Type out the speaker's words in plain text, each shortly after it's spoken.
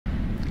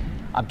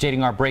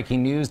Updating our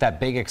breaking news, that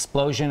big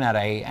explosion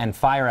and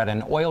fire at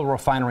an oil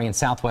refinery in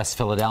southwest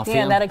Philadelphia.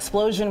 Yeah, and that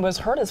explosion was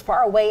heard as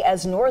far away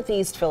as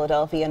northeast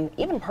Philadelphia and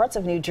even parts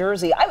of New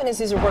Jersey. Eyewitness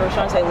News reporter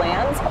Chantee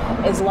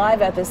Lans is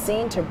live at the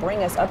scene to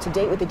bring us up to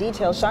date with the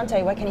details.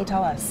 Chantee, what can you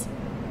tell us?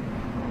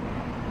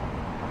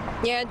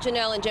 Yeah,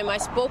 Janelle and Jim, I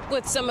spoke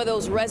with some of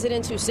those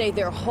residents who say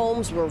their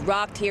homes were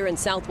rocked here in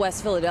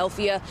southwest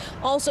Philadelphia.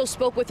 Also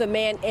spoke with a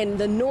man in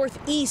the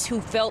northeast who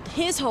felt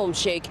his home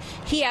shake.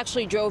 He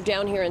actually drove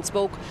down here and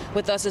spoke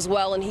with us as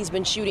well, and he's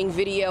been shooting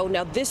video.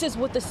 Now, this is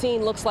what the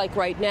scene looks like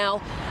right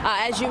now.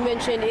 As you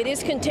mentioned, it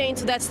is contained,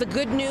 so that's the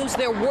good news.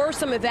 There were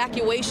some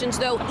evacuations,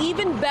 though.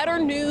 Even better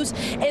news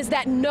is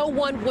that no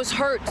one was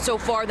hurt so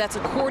far. That's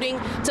according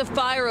to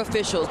fire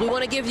officials. We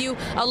want to give you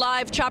a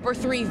live Chopper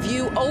 3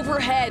 view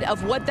overhead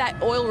of what that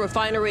oil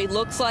refinery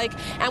looks like,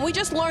 and we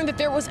just learned that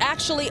there was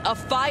actually a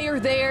fire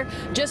there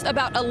just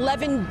about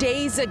 11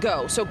 days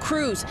ago. So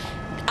crews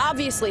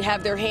obviously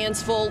have their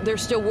hands full. They're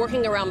still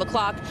working around the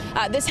clock.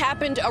 This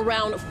happened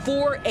around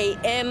 4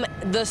 a.m.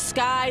 The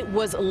sky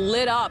was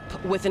lit up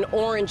with an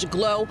orange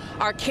glow.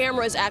 Our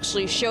cameras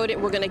actually showed it.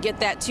 We're going to get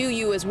that to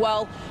you as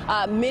well.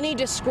 Many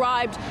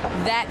described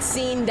that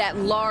scene, that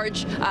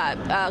large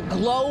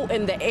glow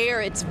in the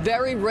air. It's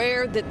very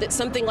rare that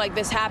something like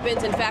this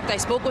happens. In fact, I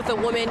spoke with a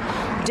woman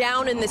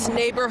down in this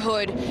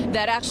neighborhood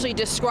that actually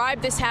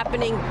described this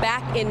happening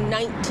back in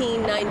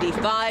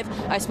 1995.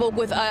 I spoke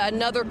with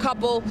another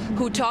couple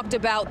who talked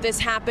about this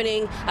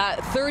happening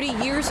 30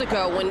 years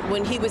ago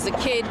when he was a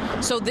kid.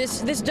 So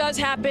this does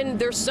happen.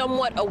 They're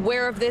somewhat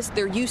aware of this.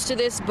 They're used to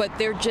this, but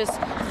they're just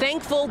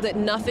thankful that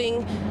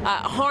nothing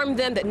harmed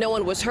them, that no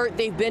one was hurt.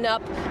 They've been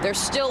up. They're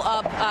still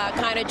up,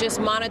 kind of just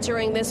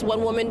monitoring this.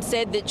 One woman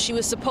said that she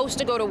was supposed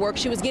to go to work.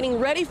 She was getting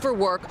ready for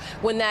work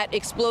when that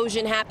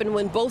explosion happened,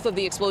 when both of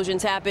the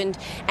explosions happened,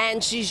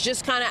 and she's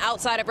just kind of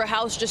outside of her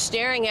house, just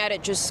staring at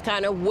it, just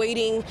kind of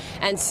waiting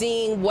and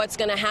seeing what's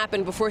going to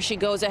happen before she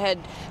goes ahead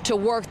to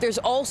work. There's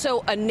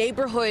also a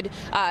neighborhood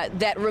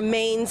that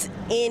remains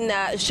in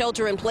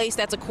shelter in place.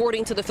 That's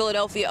according to the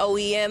Philadelphia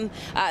OEM.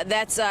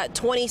 That's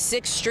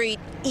 26th Street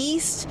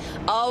east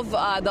of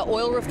the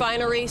oil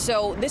refinery.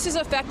 So this is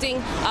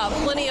affecting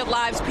plenty of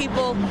lives.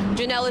 People,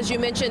 Janelle, as you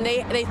mentioned,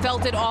 they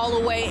felt it all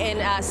the way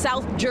in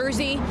South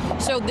Jersey.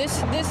 So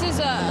this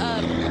is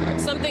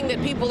something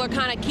that people are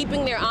kind of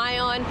keeping their eye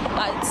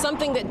on,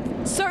 something that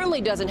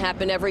certainly doesn't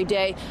happen every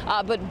day.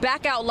 But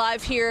back out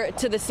live here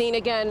to the scene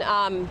again.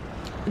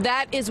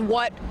 That is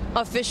what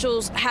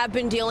officials have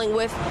been dealing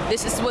with.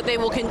 This is what they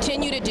will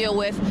continue to deal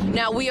with.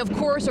 Now, we, of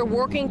course, are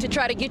working to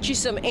try to get you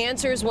some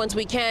answers once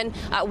we can,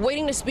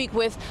 waiting to speak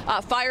with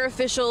fire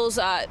officials,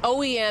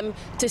 OEM,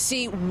 to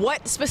see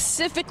what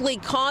specifically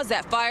caused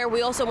that fire.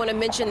 We also want to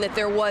mention that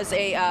there was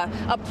a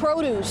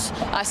produce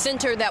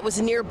center that was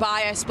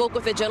nearby. I spoke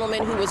with a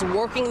gentleman who was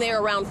working there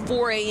around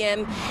 4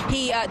 a.m.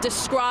 He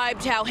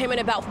described how him and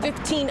about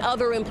 15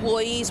 other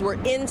employees were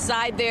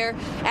inside there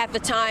at the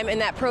time in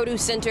that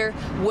produce center.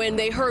 When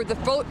they heard the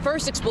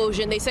first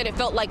explosion, they said it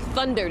felt like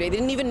thunder. They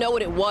didn't even know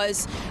what it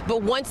was.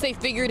 But once they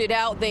figured it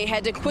out, they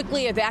had to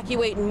quickly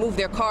evacuate and move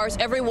their cars.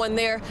 Everyone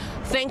there,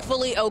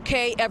 thankfully,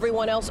 okay.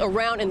 Everyone else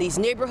around in these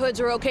neighborhoods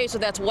are okay. So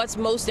that's what's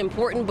most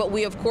important. But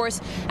we, of course,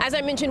 as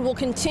I mentioned, will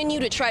continue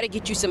to try to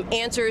get you some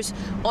answers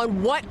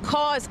on what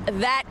caused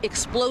that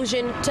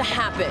explosion to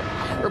happen.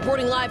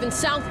 Reporting live in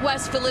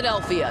southwest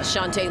Philadelphia,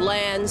 Chantee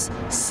Lans,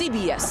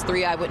 CBS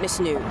 3 Eyewitness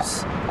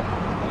News.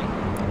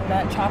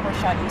 That chopper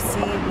shot, you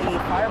see the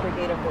fire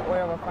brigade of the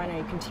oil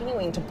refinery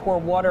continuing to pour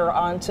water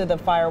onto the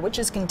fire, which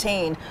is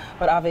contained,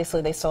 but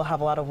obviously they still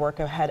have a lot of work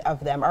ahead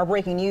of them. Our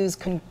breaking news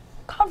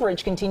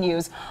coverage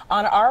continues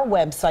on our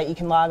website. You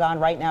can log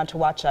on right now to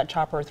watch that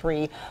Chopper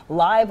 3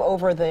 live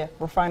over the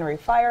refinery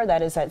fire.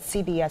 That is at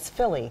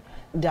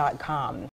cbsphilly.com.